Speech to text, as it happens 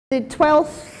The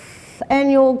 12th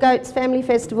annual Goats Family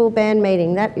Festival band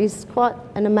meeting. That is quite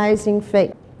an amazing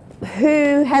feat.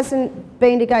 Who hasn't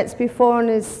been to Goats before and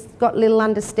has got little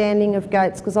understanding of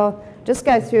goats? Because I'll just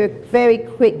go through a very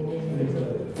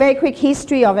quick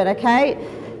history of it, okay?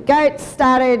 Goats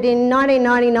started in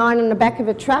 1999 in the back of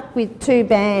a truck with 2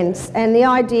 bands, and the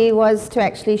idea was to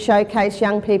actually showcase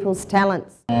young people's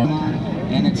talents.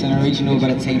 And it's an original, but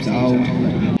it seems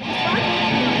old.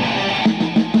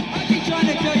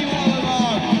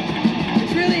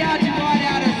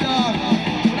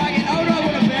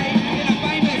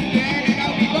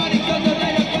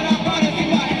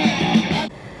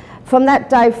 From that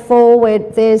day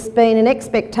forward, there's been an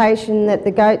expectation that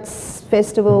the Goats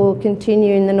Festival will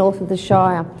continue in the north of the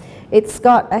Shire. It's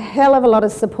got a hell of a lot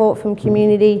of support from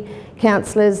community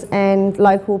councillors and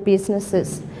local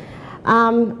businesses.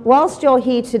 Whilst you're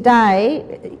here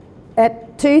today,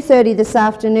 at 2:30 this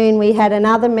afternoon we had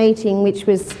another meeting which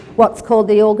was what's called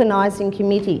the organising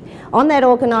committee. On that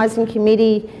organising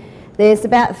committee there's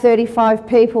about 35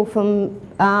 people from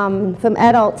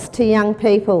adults to young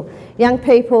people. Young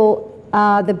people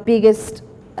are the biggest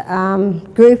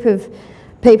group of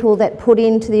people that put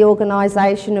into the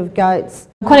organisation of Goats.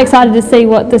 I'm quite excited to see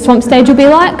what the swamp stage will be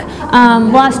like.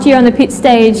 Last year on the pit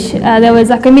stage there was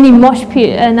like a mini mosh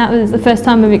pit, and that was the first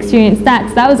time I've experienced that,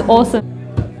 so that was awesome.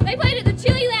 They played at the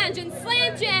Chili Lounge and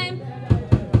Slam Jam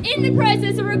in the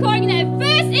process of recording their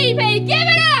first EP. Give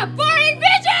it up for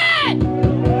Envision!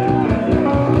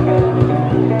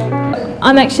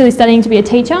 I'm actually studying to be a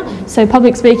teacher, so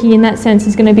public speaking in that sense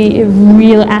is going to be a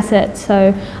real asset.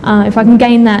 So if I can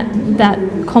gain that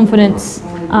confidence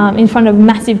in front of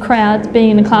massive crowds, being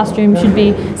in a classroom should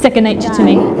be second nature to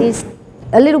me. Is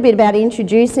a little bit about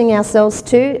introducing ourselves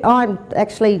too. I'm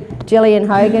actually Jillian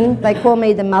Hogan. They call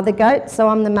me the Mother Goat, so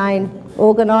I'm the main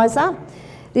organiser.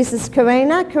 This is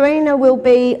Karina. Karina will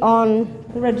be on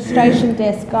the registration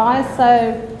desk, guys.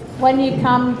 So when you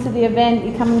come to the event,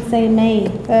 you come and see me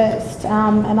first,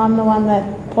 and I'm the one that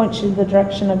points you in the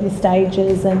direction of your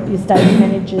stages and your stage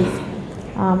managers.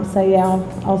 So yeah,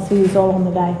 I'll see you all on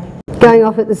the day. Going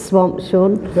off at the swamp,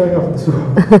 Sean. Going off at the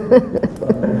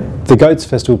swamp. The Goats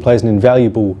Festival plays an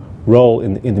invaluable role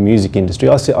in the music industry.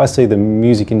 I see the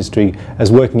music industry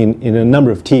as working in a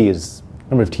number of tiers,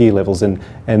 tier levels, and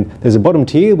there's a bottom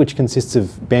tier which consists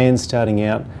of bands starting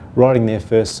out, writing their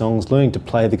first songs, learning to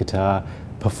play the guitar,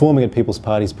 performing at people's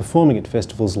parties, performing at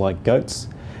festivals like Goats,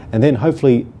 and then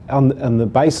hopefully on the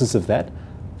basis of that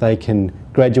they can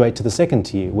graduate to the second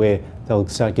tier where they'll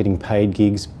start getting paid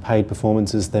gigs, paid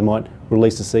performances. They might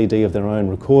release a CD of their own,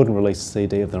 record and release a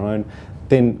CD of their own.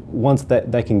 Then once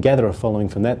they can gather a following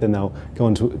from that, then they'll go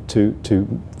on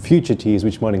to future tiers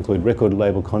which might include record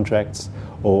label contracts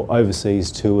or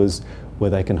overseas tours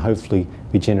where they can hopefully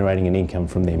be generating an income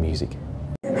from their music.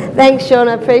 Thanks, Sean,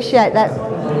 I appreciate that.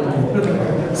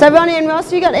 So Ronnie and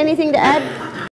Ross, you got anything to add?